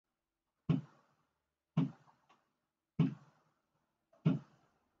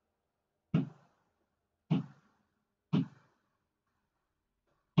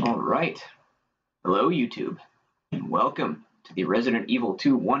Alright, hello YouTube, and welcome to the Resident Evil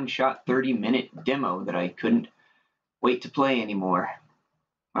 2 one-shot 30-minute demo that I couldn't wait to play anymore.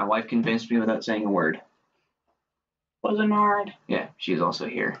 My wife convinced me without saying a word. Wasn't hard. Yeah, she's also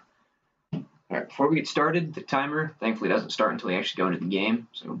here. Alright, before we get started, the timer thankfully doesn't start until we actually go into the game,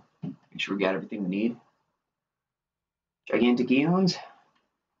 so make sure we got everything we need. Gigantic eons.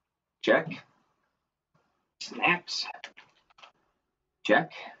 Check. Snaps.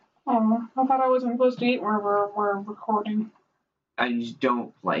 Check. Oh, I thought I wasn't supposed to eat where we're recording. I just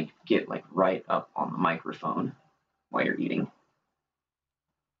don't get right up on the microphone while you're eating.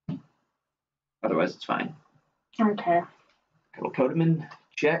 Otherwise, it's fine. Okay. We'll code them in.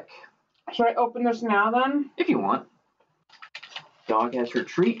 Check. Should I open this now then? If you want. Dog has her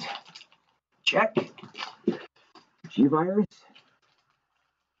treat. Check. G-virus.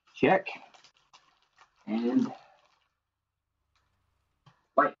 Check. And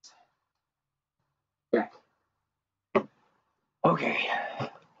lights. Check. Okay.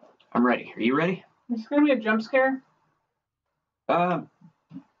 I'm ready. Are you ready? Is this gonna be a jump scare?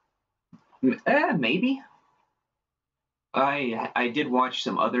 Maybe. I did watch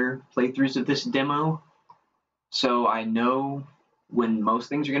some other playthroughs of this demo, so I know when most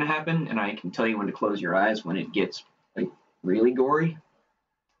things are going to happen, and I can tell you when to close your eyes when it gets really gory.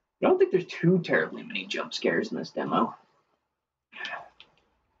 I don't think there's too terribly many jump scares in this demo.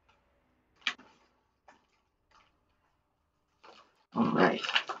 Alright.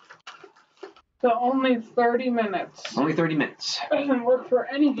 So only 30 minutes. Only 30 minutes. Doesn't work for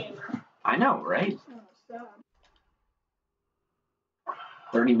any gamer. I know, right? Oh, sad.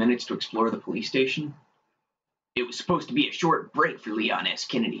 30 minutes to explore the police station? It was supposed to be a short break for Leon S.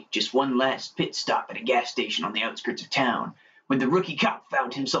 Kennedy, just one last pit stop at a gas station on the outskirts of town, when the rookie cop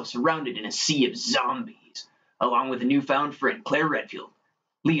found himself surrounded in a sea of zombies. Along with a newfound friend, Claire Redfield,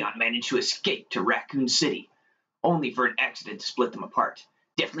 Leon managed to escape to Raccoon City, only for an accident to split them apart.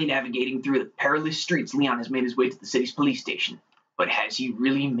 Deftly navigating through the perilous streets, Leon has made his way to the city's police station. But has he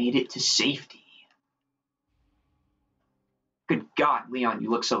really made it to safety? Good God, Leon, you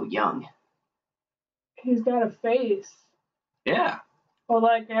look so young. He's got a face. Yeah. Well,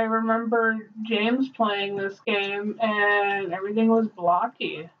 I remember James playing this game and everything was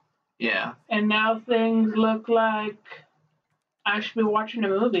blocky. Yeah. And now things look like I should be watching a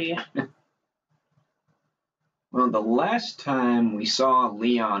movie. Well, the last time we saw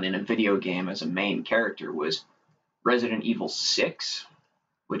Leon in a video game as a main character was Resident Evil 6,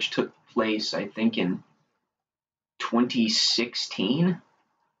 which took place, I think, in 2016.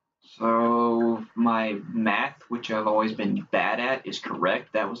 So my math, which I've always been bad at, is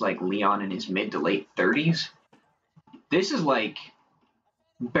correct. That was Leon in his mid to late 30s. This is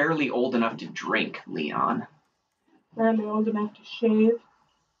barely old enough to drink, Leon. Barely old enough to shave.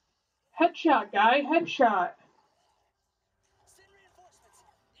 Headshot, guy, headshot.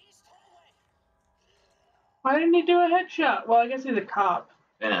 Why didn't he do a headshot? Well, I guess he's a cop.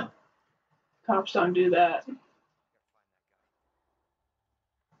 Yeah. Cops don't do that.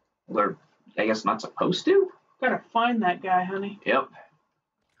 They're, I guess, not supposed to? Gotta find that guy, honey. Yep.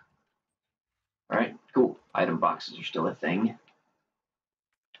 Alright, cool. Item boxes are still a thing.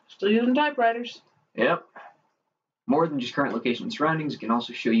 Still using typewriters. Yep. More than just current location and surroundings, it can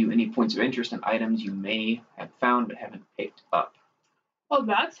also show you any points of interest and items you may have found but haven't picked up. Oh,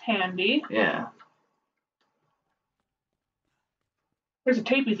 that's handy. Yeah. There's a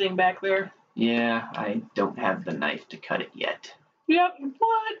tapey thing back there. Yeah, I don't have the knife to cut it yet. Yep.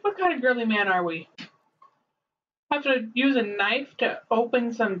 What? What kind of girly man are we? Have to use a knife to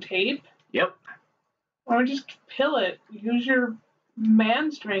open some tape? Yep. Why don't you just peel it? Use your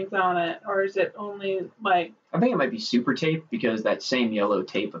man strength on it. Or is it only I think it might be super tape because that same yellow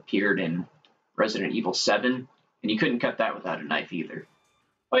tape appeared in Resident Evil 7, and you couldn't cut that without a knife either.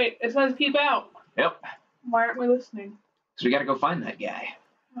 Wait, it says keep out. Yep. Why aren't we listening? So we gotta go find that guy.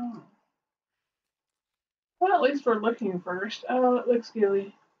 Oh. Well, at least we're looking first. Oh, it looks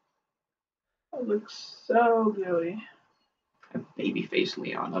gooey. It looks so gooey. I have babyface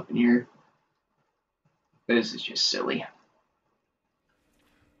Leon up in here. This is just silly.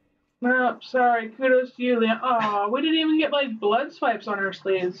 No, sorry. Kudos to you, Leon. Oh, we didn't even get blood swipes on our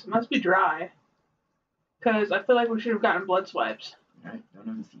sleeves. It must be dry. Because I feel like we should have gotten blood swipes. Alright, don't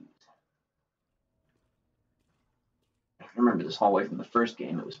have these. I remember this hallway from the first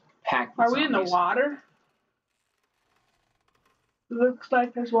game. It was packed with Are we in the zombies. water? It looks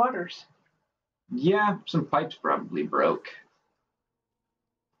like there's waters. Yeah, some pipes probably broke.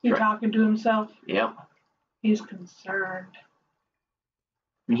 He's talking to himself. Yep. He's concerned.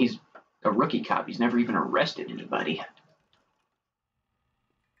 And he's a rookie cop. He's never even arrested anybody.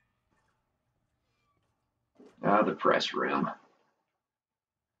 The press room.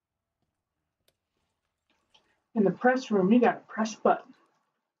 In the press room, you gotta press a button.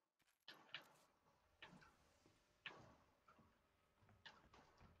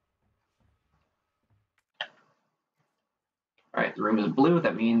 Alright, the room is blue.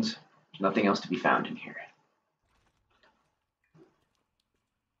 That means there's nothing else to be found in here.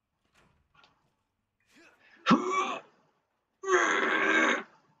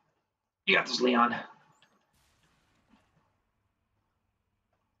 You got this, Leon.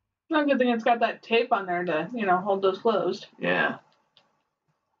 Not a good thing it's got that tape on there to, hold those closed. Yeah.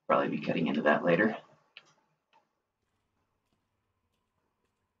 Probably be cutting into that later.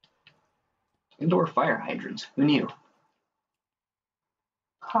 Indoor fire hydrants. Who knew?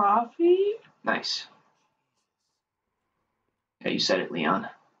 Coffee? Nice. Yeah, you said it, Leon.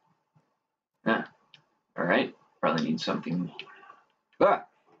 Huh. Alright. Probably need something. Ah!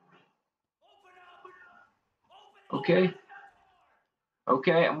 Okay.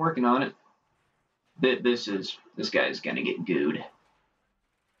 Okay, I'm working on it. This guy's gonna get gooed.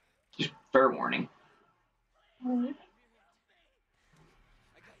 Just fair warning. Alright.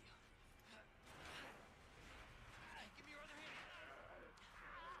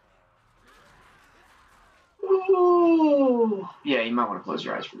 Ooh. Yeah, you might want to close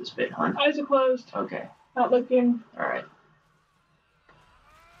your eyes for this bit, hon. Eyes are closed. Okay. Not looking. Alright.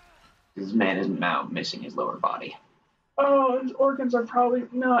 This man is now missing his lower body. Oh, his organs are probably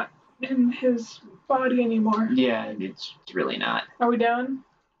not in his body anymore. Yeah, it's really not. Are we done?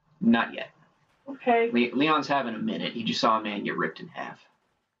 Not yet. Okay. Leon's having a minute. He just saw a man get ripped in half.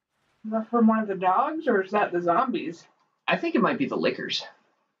 Is that from one of the dogs, or is that the zombies? I think it might be the lickers.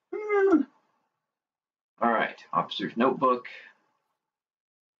 Alright, officer's notebook.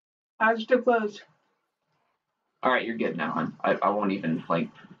 Eyes are still closed. Alright, you're good now, hon. I won't even,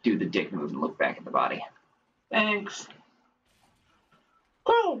 do the dick move and look back at the body. Thanks.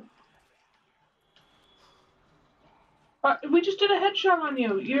 Cool. We just did a headshot on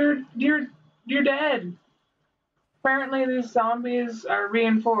you. You're dead. Apparently these zombies are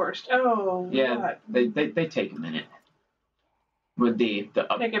reinforced. Oh, yeah, they take a minute. With take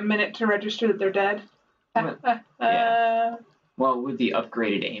a minute to register that they're dead. Yeah. Well, with the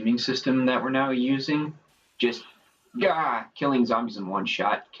upgraded aiming system that we're now using, just killing zombies in one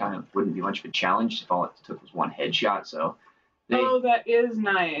shot kind of wouldn't be much of a challenge if all it took was one headshot. So, that is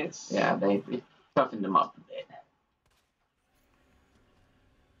nice. Yeah, they toughened them up a bit.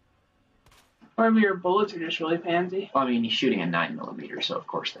 Or maybe your bullets are just really pansy. Well, I mean, he's shooting a 9mm, so of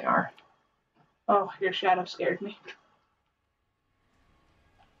course they are. Oh, your shadow scared me.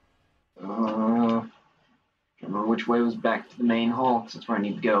 Remember which way was back to the main hall, because that's where I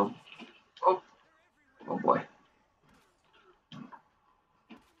need to go. Oh boy.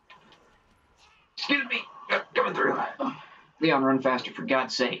 Excuse me, coming through. Leon, run faster, for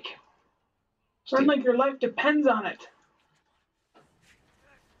God's sake. Run like your life depends on it.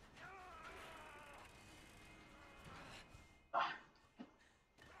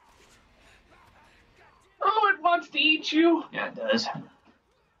 Oh, it wants to eat you. Yeah, it does.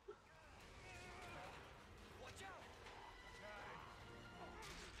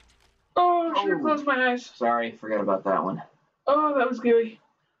 Oh, I should have closed my eyes. Sorry, forgot about that one. Oh, that was gooey.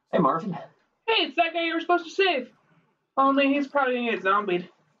 Hey, Marvin. Hey, it's that guy you were supposed to save. Only he's probably gonna get zombied.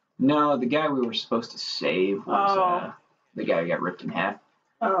 No, the guy we were supposed to save was the guy who got ripped in half.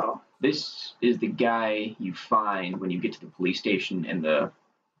 Oh. This is the guy you find when you get to the police station in the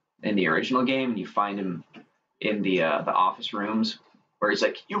original game, and you find him in the office rooms, where he's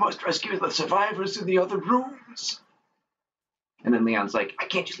like, "You must rescue the survivors in the other rooms." And then Leon's like, "I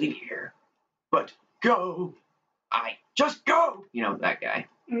can't just leave you here, but go. Just go." You know, that guy.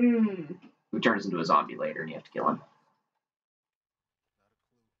 Who turns into a zombie later, and you have to kill him.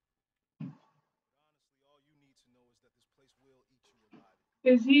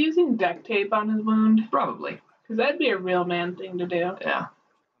 Is he using duct tape on his wound? Probably. Because that'd be a real man thing to do. Yeah.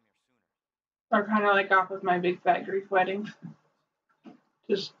 Or kind of like off of My Big Fat Greek Wedding.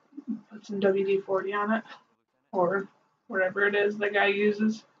 Just put some WD-40 on it. Or whatever it is the guy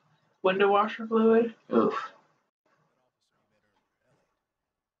uses. Window washer fluid. Oof.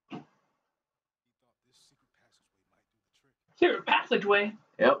 Secret passageway?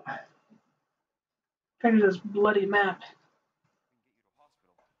 Yep. Trying to do this bloody map.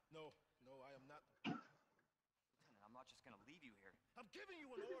 No, I am not. Lieutenant, I'm not just gonna leave you here. I'm giving you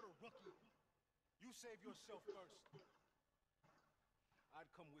an order, rookie. You save yourself first. I'd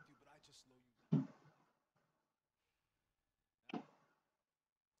come with you, but I just slow you down.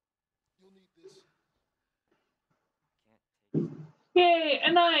 You'll need this. Can't take it. Yay,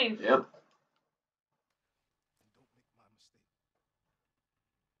 a knife! Yep.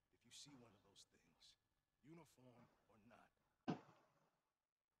 see one of those things, uniform or not, you do not hesitate.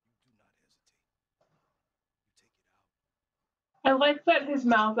 You take it out. I like that his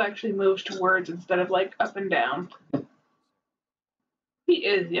mouth actually moves to words instead of like up and down. He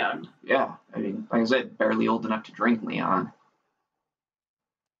is young. Yeah, I mean, like I said, barely old enough to drink, Leon.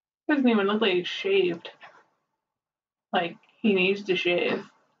 Doesn't even look like he's shaved. Like, he needs to shave.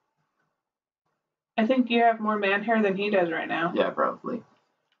 I think you have more man hair than he does right now. Yeah, probably.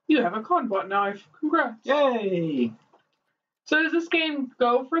 You have a combat knife. Congrats. Yay! So does this game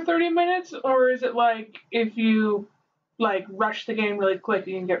go for 30 minutes, or is it like if you like rush the game really quick,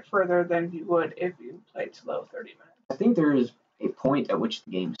 you can get further than you would if you played slow 30 minutes? I think there is a point at which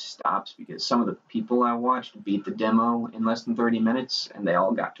the game stops because some of the people I watched beat the demo in less than 30 minutes, and they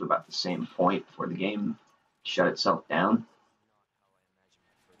all got to about the same point before the game shut itself down.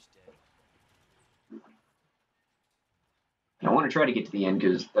 And I want to try to get to the end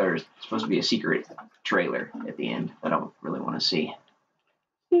because there's supposed to be a secret trailer at the end that I really want to see.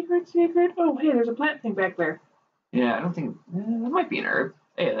 Secret. Oh, hey, there's a plant thing back there. Yeah, I don't think that might be an herb.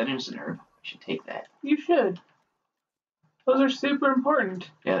 Hey, that is an herb. I should take that. You should. Those are super important.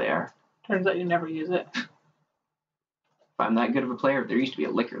 Yeah, they are. Turns out you never use it. If I'm that good of a player, there used to be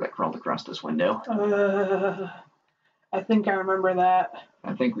a licker that crawled across this window. I think I remember that.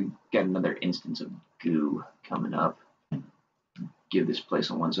 I think we got another instance of goo coming up. Give this place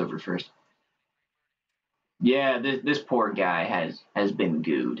a once over first. Yeah, this poor guy has been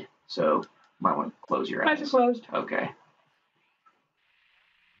gooed, so might want to close your eyes. Eyes are closed. Okay.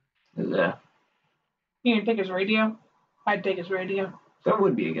 You gonna take his radio? I'd take his radio. That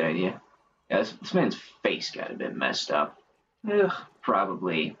would be a good idea. Yeah, this man's face got a bit messed up. Ugh.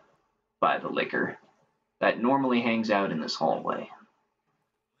 Probably by the liquor that normally hangs out in this hallway.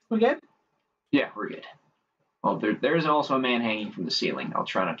 We good? Yeah, we're good. Well, there's also a man hanging from the ceiling. I'll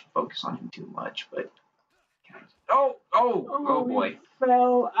try not to focus on him too much, but... Oh boy. He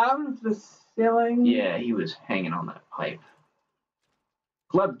fell out of the ceiling. Yeah, he was hanging on that pipe.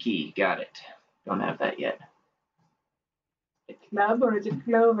 Club key, got it. Don't have that yet. A club or is it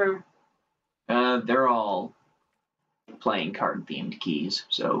clover? They're all playing card themed keys,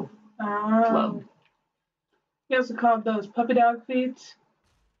 so club. You also called those puppy dog feet.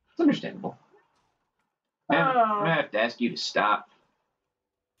 It's understandable. I'm gonna have to ask you to stop.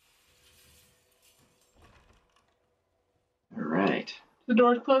 All right. The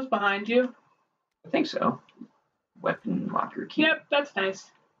door's closed behind you. I think so. Weapon locker key. Yep, that's nice.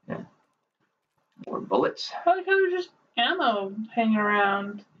 Yeah. More bullets. I like how there's just ammo hanging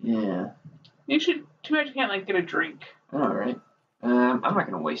around. Yeah. Too bad you can't like get a drink. All right. I'm not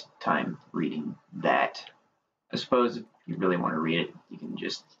gonna waste time reading that. I suppose if you really want to read it, you can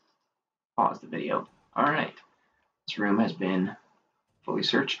just pause the video. All right. This room has been fully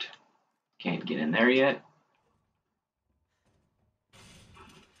searched. Can't get in there yet.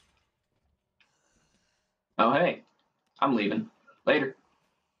 Oh, hey. I'm leaving. Later.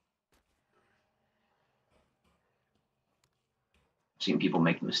 I've seen people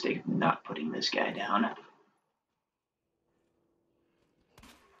make the mistake of not putting this guy down.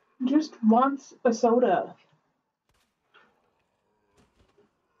 Just wants a soda.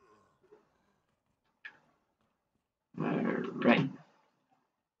 Right.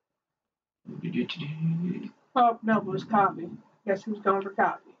 Oh, no, it was coffee. Guess he was going for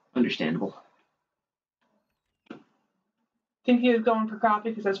coffee. Understandable. Think he was going for coffee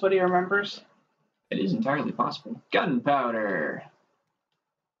because that's what he remembers? It is entirely possible. Gunpowder.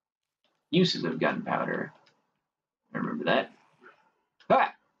 Uses of gunpowder. I remember that.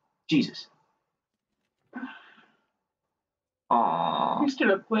 Ah! Jesus. Aww. He stood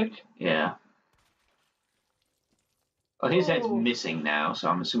up quick. Yeah. Well, his head's missing now, so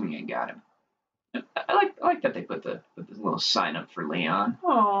I'm assuming I got him. I like that they put this little sign up for Leon.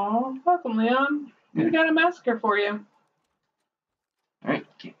 Aw, welcome, Leon. Yeah. We got a massacre for you. Alright,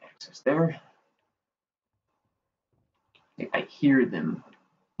 can't access there. I hear them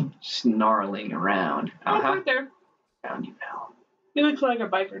snarling around. Oh, right there. Found you now. He looks like a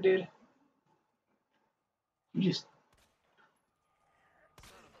biker dude. You just...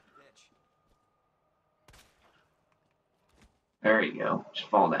 There you go. Just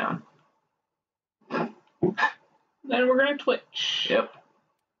fall down. Then we're gonna twitch. Yep.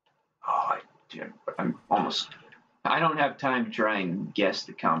 Oh, dude, I'm almost... I don't have time to try and guess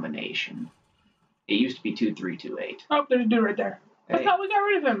the combination. It used to be 2328. Oh, there's a dude right there. Hey. I thought we got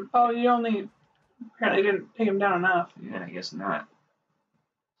rid of him. Oh, you only apparently didn't take him down enough. Yeah, I guess not.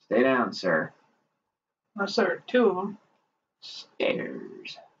 Stay down, sir. Oh, sir, two of them.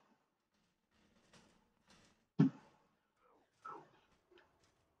 Stairs.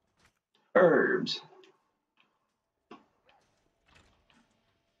 Herbs.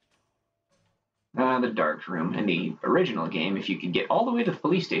 The dark room. In the original game, if you could get all the way to the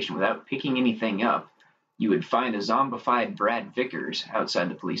police station without picking anything up, you would find a zombified Brad Vickers outside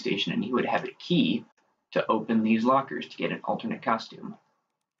the police station, and he would have a key to open these lockers to get an alternate costume.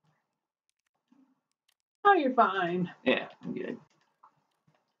 Oh, you're fine. Yeah, I'm good.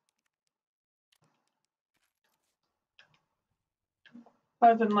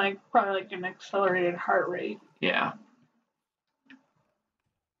 Other than like probably like an accelerated heart rate. Yeah.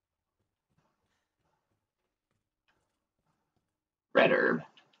 Red herb.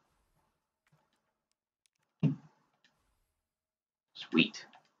 Sweet.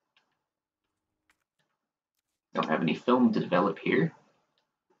 Don't have any film to develop here.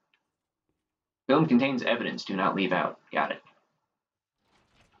 Film contains evidence. Do not leave out. Got it.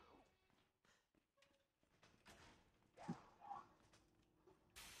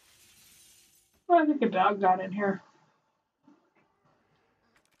 Oh, I think a dog got in here.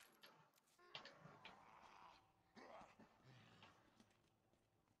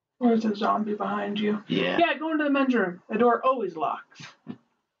 There's a zombie behind you. Yeah. Yeah, go into the men's room. The door always locks.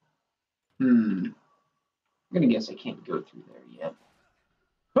 I'm gonna guess I can't go through there yet.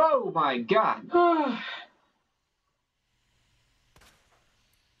 Oh my god!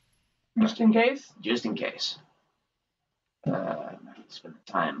 Just in case. Just in case. Spend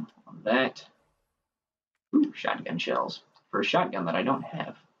the time on that. Ooh, shotgun shells. For a shotgun that I don't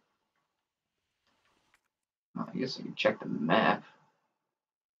have. Well, I guess I could check the map.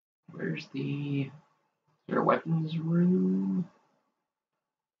 Where's the... Is there a weapons room?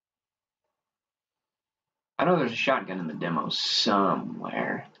 I know there's a shotgun in the demo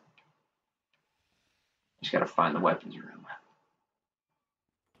somewhere. Just gotta find the weapons room.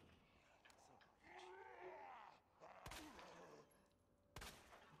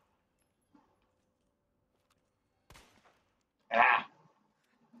 Ah!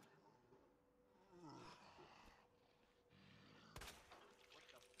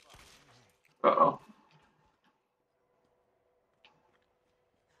 Uh-oh.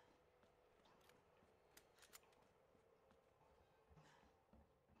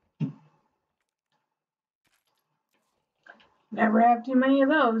 Never have too many of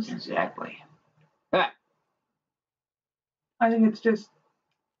those. Exactly. Ah! I think it's just...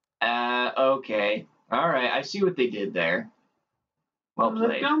 Okay. Alright, I see what they did there. Well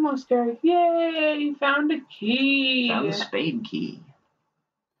played. Looked almost scary. Yay! Found a key. Found the spade key.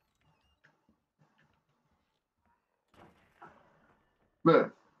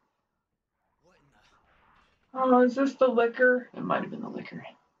 Ugh. Oh, is this the liquor? It might have been the liquor.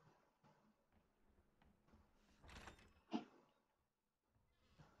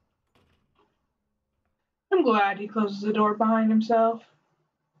 I'm glad he closes the door behind himself.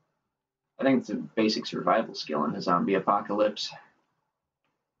 I think it's a basic survival skill in the zombie apocalypse.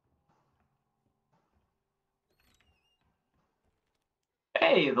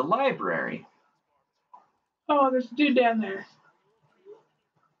 Hey, the library. Oh, there's a dude down there.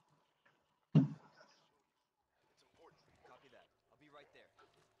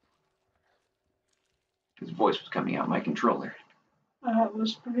 His voice was coming out my controller. That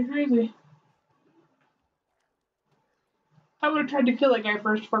was pretty crazy. I would have tried to kill that guy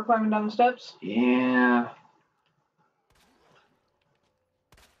first before climbing down the steps. Yeah.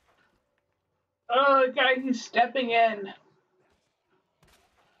 Oh, the guy who's stepping in.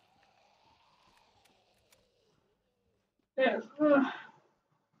 Yes.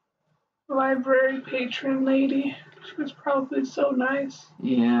 Library patron lady. She was probably so nice.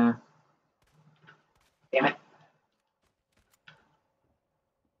 Yeah. Damn it.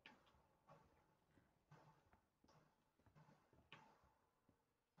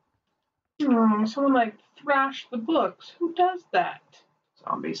 Oh, someone like thrashed the books. Who does that?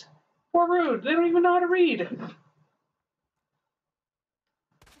 Zombies. Poor rude. They don't even know how to read.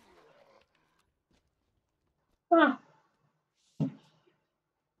 Huh.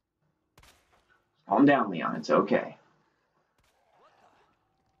 Calm down, Leon. It's okay.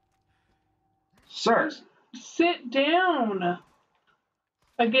 Sir. Just sit down.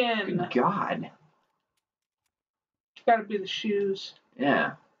 Again. Good God. It's gotta be the shoes.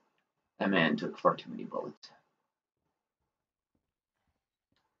 Yeah. That man took far too many bullets.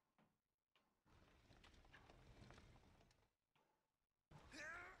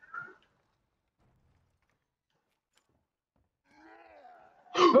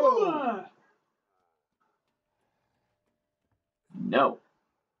 Oh! No.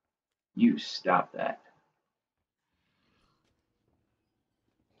 You stop that.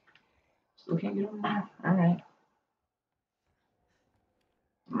 Still can't get over there? Alright.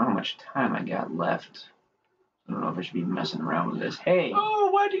 don't know how much time I got left. I don't know if I should be messing around with this. Hey! Oh,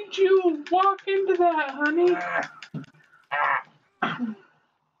 why did you walk into that, honey? Son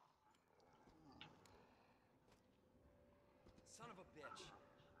of a bitch.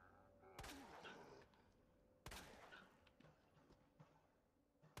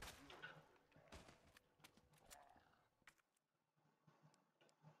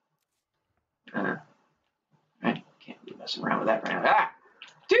 I can't be messing around with that right now. Ah!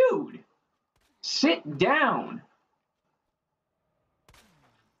 Dude! Sit down!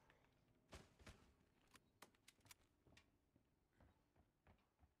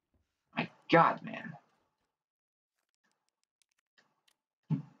 My God, man.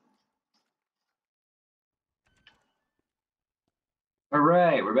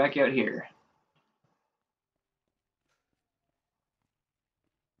 Alright, we're back out here.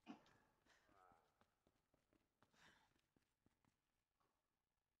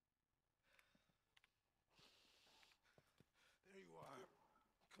 There you are.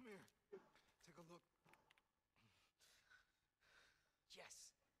 Come here. Take a look.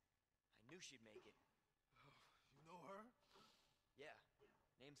 Yes. I knew she'd make it. Oh, you know her? Yeah.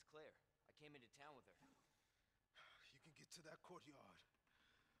 Name's Claire. I came into town with her. You can get to that courtyard.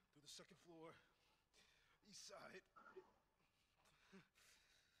 Through the second floor. East side.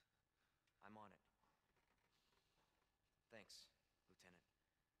 I'm on it. Thanks, Lieutenant.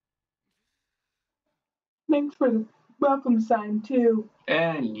 Thanks for the welcome sign, too.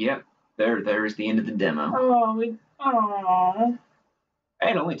 And yep, there's the end of the demo. Oh,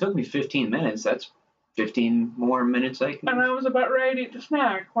 It only took me 15 minutes. That's 15 more minutes I can... And I was about ready to eat the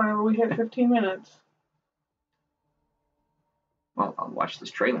snack whenever we hit 15 minutes. Well, I'll watch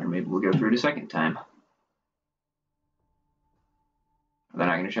this trailer. Maybe we'll go through it a second time. They're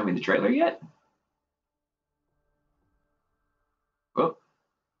not going to show me the trailer yet? Oh.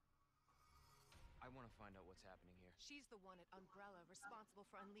 I want to find out what's happening here. She's the one at Umbrella responsible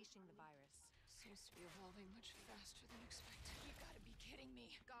for unleashing the virus. Seems to be evolving much faster than expected. You gotta be kidding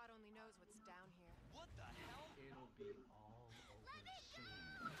me. God only knows what's down here. What the hell? It'll be all over soon.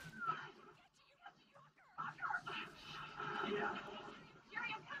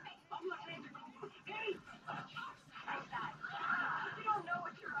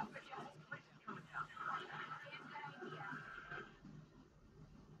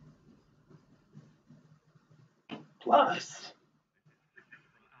 Plus.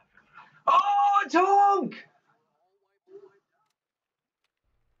 Oh, it's Honk!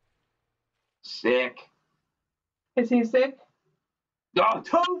 Sick. Is he sick? Oh,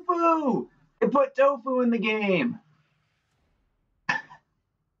 tofu! They put tofu in the game.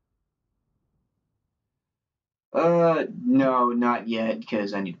 No, not yet,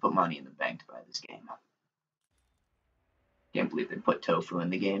 because I need to put money in the bank to buy this game. Can't believe they put tofu in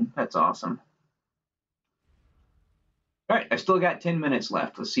the game. That's awesome. Alright, I still got 10 minutes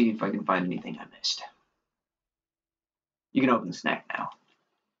left. Let's see if I can find anything I missed. You can open the snack now.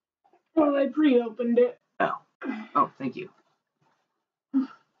 Well, I pre-opened it. Oh, thank you.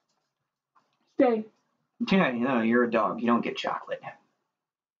 Stay. Yeah, no, you're a dog. You don't get chocolate.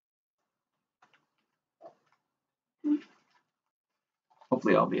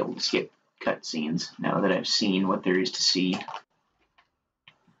 Hopefully I'll be able to skip cutscenes now that I've seen what there is to see.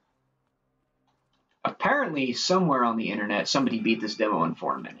 Apparently, somewhere on the internet, somebody beat this demo in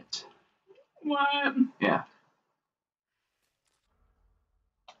 4 minutes. What? Yeah.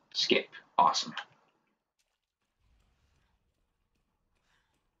 Skip. Awesome.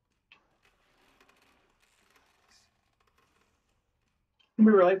 It'd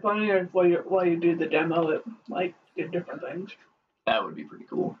be really funny if while you do the demo, it like did different things. That would be pretty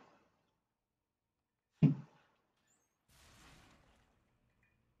cool.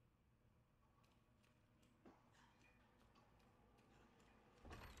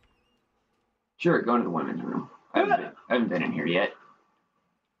 Sure, go into the women's room. I haven't been in here yet.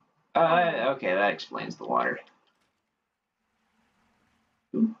 Okay, that explains the water.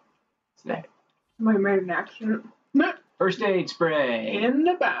 Ooh, what's that? Somebody made an accident. First aid spray. In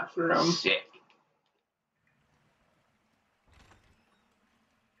the bathroom. Sick.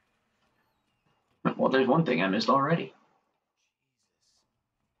 Well, there's one thing I missed already.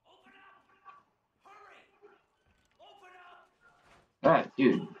 Ah,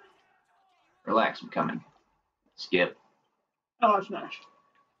 dude. Relax, I'm coming. Skip. Oh, it's nice.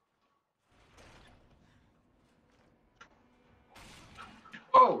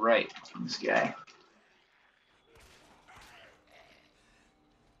 Oh, right. This guy.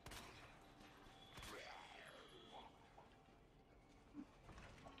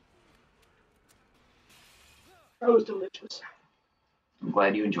 That was delicious. I'm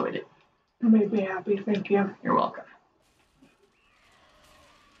glad you enjoyed it. It made me happy, thank you. You're welcome.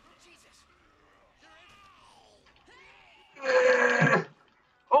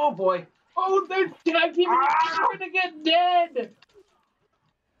 Oh boy. Oh, they're tag teaming. They're gonna get dead.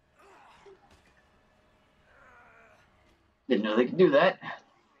 Didn't know they could do that.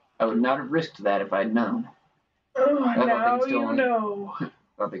 I would not have risked that if I'd known. Oh, thought now they could you know.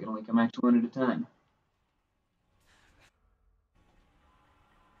 Thought they could only come back to one at a time. Does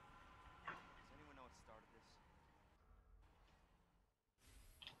anyone know what started this?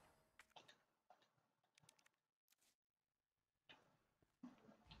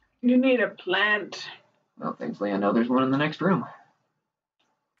 You need a plant. Well, thankfully I know there's one in the next room.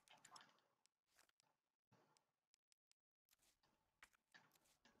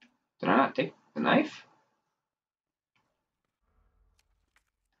 Did I not take the knife?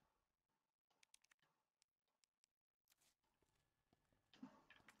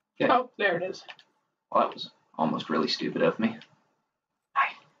 Yeah. Oh, there it is. Well, that was almost really stupid of me.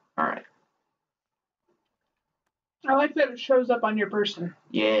 Alright. I like that it shows up on your person.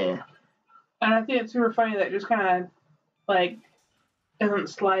 Yeah. And I think it's super funny that it just kind of, like, doesn't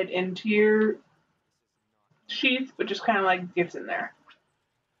slide into your sheath, but just kind of, like, gets in there.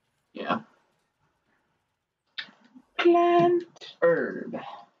 Yeah. Plant. Herb.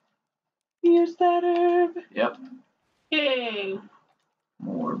 Use that herb. Yep. Yay.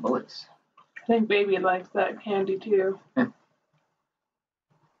 More bullets. I think baby likes that candy, too.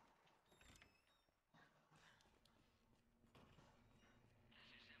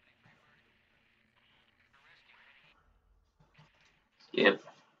 Yep.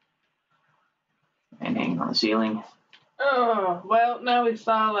 And hanging on the ceiling. Oh, well, now we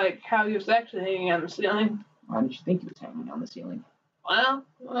saw, like, how he was actually hanging on the ceiling. Why did you think he was hanging on the ceiling? Well,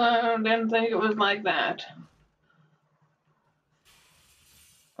 didn't think it was like that.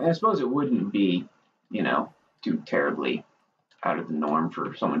 I suppose it wouldn't be, too terribly out of the norm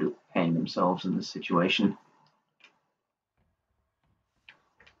for someone to hang themselves in this situation.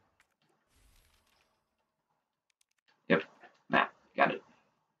 Yep. Nah, got it.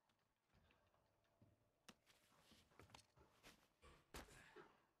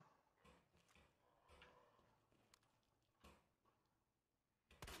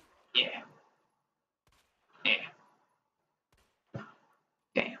 Yeah. Yeah.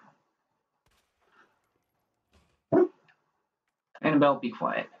 Damn. Annabelle, be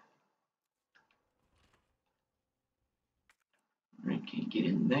quiet. Alright, can you get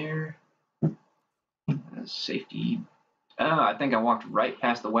in there? Safety. Oh, I think I walked right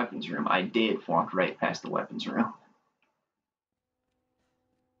past the weapons room. I did walk right past the weapons room.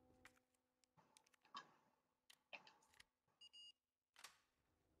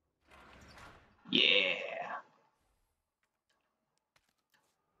 Yeah.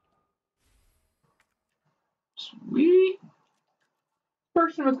 Sweet.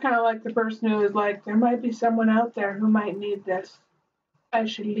 Person was kind of like the person who was like, there might be someone out there who might need this. I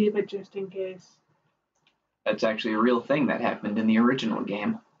should leave it just in case. That's actually a real thing that happened in the original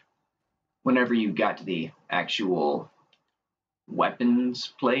game. Whenever you got to the actual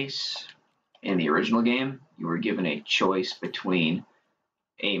weapons place in the original game, you were given a choice between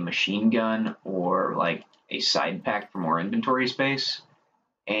a machine gun or like a side pack for more inventory space.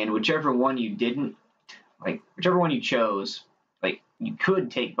 And whichever one you chose, like you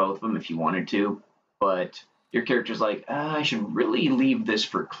could take both of them if you wanted to, but your character's like, I should really leave this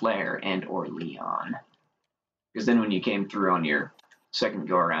for Claire and or Leon. Because then when you came through on your second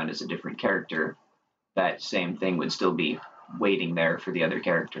go around as a different character, that same thing would still be waiting there for the other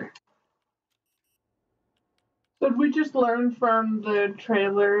character. Did we just learn from the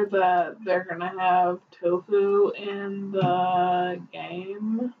trailer that they're gonna have tofu in the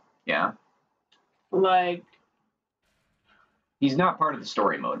game? Yeah. Like, he's not part of the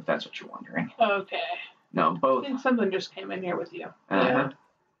story mode, if that's what you're wondering. Okay. No, both. I think something just came in here with you. Uh-huh. Yeah.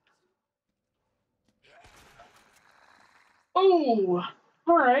 Oh,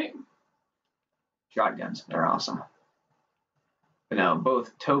 all right. Shotguns, they're awesome. But no,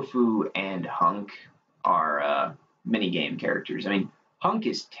 both Tofu and Hunk are minigame characters. I mean, Hunk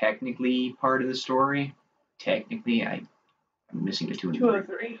is technically part of the story. Technically, I'm missing the 2 and 2 and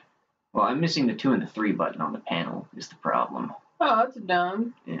 3. Well, I'm missing the 2 and the 3 button on the panel is the problem. Oh, that's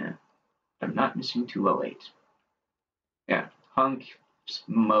dumb. Yeah. I'm not missing 208. Yeah, Hunk's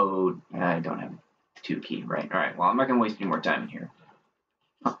mode, I don't have the 2 key, right? All right, well, I'm not going to waste any more time in here.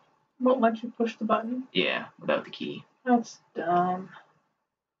 Won't let you push the button? Yeah, without the key. That's dumb.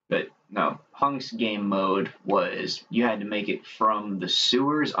 But no, Hunk's game mode was you had to make it from the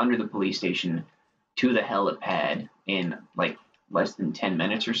sewers under the police station to the helipad in like less than 10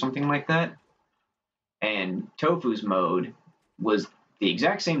 minutes or something like that. And Tofu's mode was the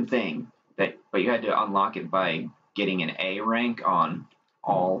exact same thing, but you had to unlock it by getting an A rank on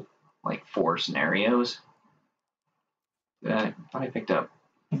all like 4 scenarios. I thought I picked up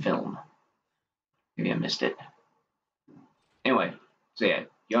film. Maybe I missed it. Anyway, so yeah,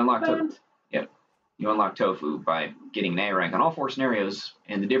 you unlock Tofu. Yep, you unlock Tofu by getting an A rank on all 4 scenarios.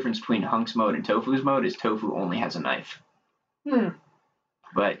 And the difference between Hunk's mode and Tofu's mode is Tofu only has a knife.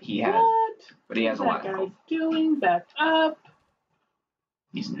 But he has. What? But he has a lot of That health. guy's doing back up.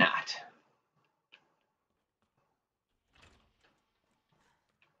 He's not.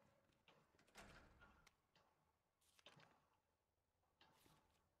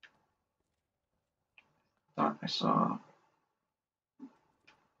 Thought I saw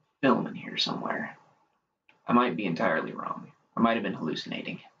film in here somewhere. I might be entirely wrong. I might have been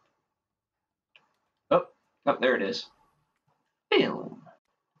hallucinating. Oh, there it is. Film,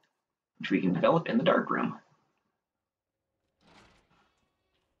 which we can develop in the darkroom.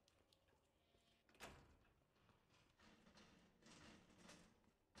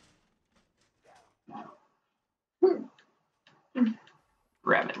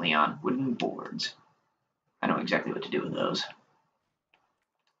 Grab it, Leon. Wooden boards. I know exactly what to do with those.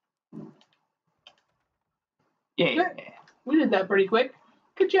 Yeah. We did that pretty quick.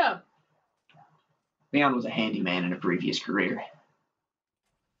 Good job. Leon was a handyman in a previous career.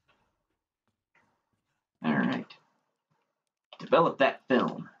 Alright. Develop that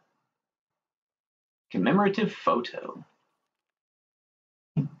film. Commemorative photo.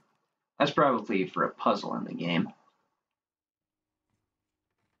 That's probably for a puzzle in the game.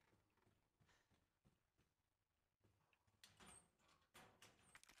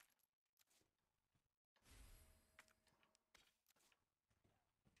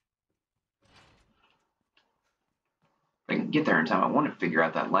 If I can get there in time, I want to figure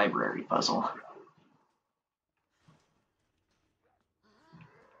out that library puzzle.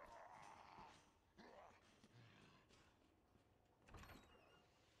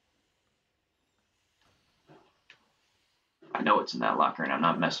 I know it's in that locker and I'm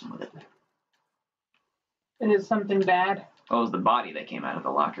not messing with it. It is something bad. Oh, it was the body that came out of the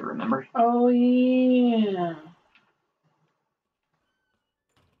locker, remember? Oh, yeah.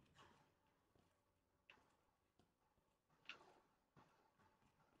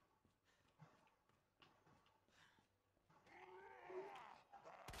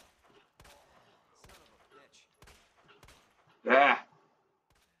 Ah!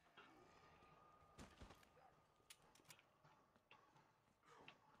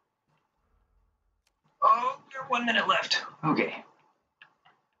 Oh, you're 1 minute left. Okay.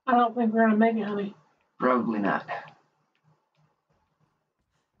 I don't think we're going to make it, honey. Probably not.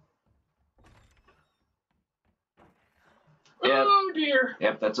 Yep. Oh, dear.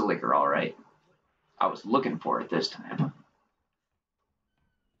 Yep, that's a liquor, all right. I was looking for it this time.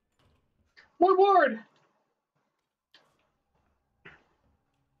 More board.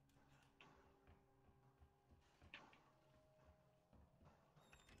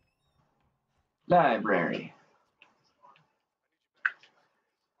 Library.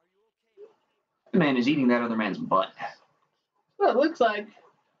 The man is eating that other man's butt. Well, it looks like.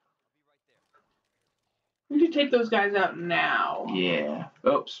 We should take those guys out now. Yeah.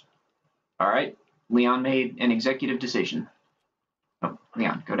 Oops. All right. Leon made an executive decision. Oh,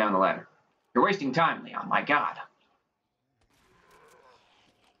 Leon, go down the ladder. You're wasting time, Leon. My God.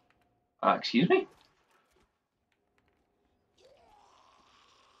 Excuse me?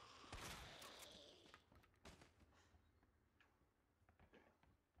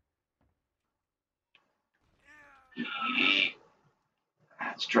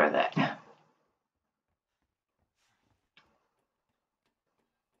 Let's try that.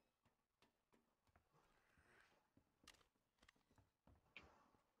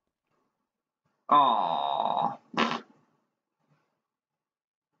 Aww.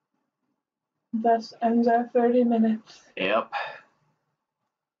 Thus ends our 30 minutes. Yep.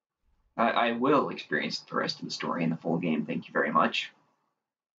 I will experience the rest of the story in the full game. Thank you very much.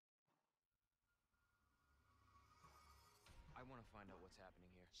 I want to find out what's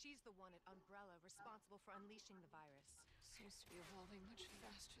happening here. She's the one at Umbrella responsible for unleashing the virus. Seems to be evolving much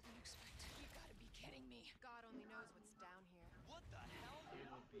faster than expected. You gotta be kidding me. God only knows what's down here. What the hell?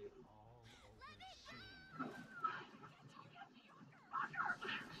 It'll be all over soon.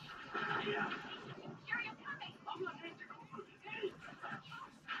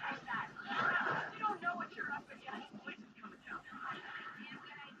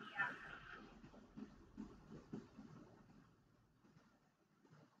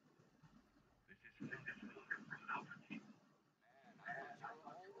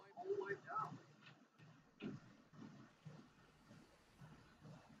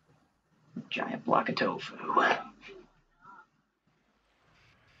 block of tofu.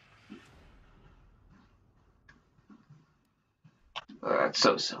 That's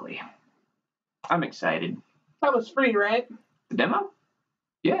so silly. I'm excited. That was free, right? The demo?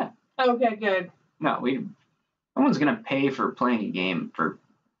 Yeah. Okay, good. No one's gonna pay for playing a game for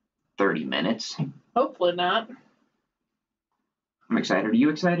 30 minutes. Hopefully not. I'm excited. Are you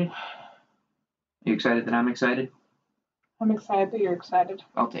excited? Are you excited that I'm excited? I'm excited that you're excited.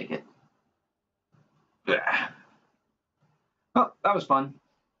 I'll take it. Well, that was fun.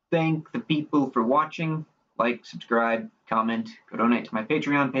 Thank the people for watching. Like, subscribe, comment, go donate to my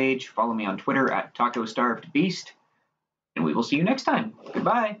Patreon page, follow me on Twitter at TacoStarvedBeast, and we will see you next time.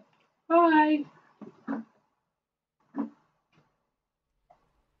 Goodbye. Bye.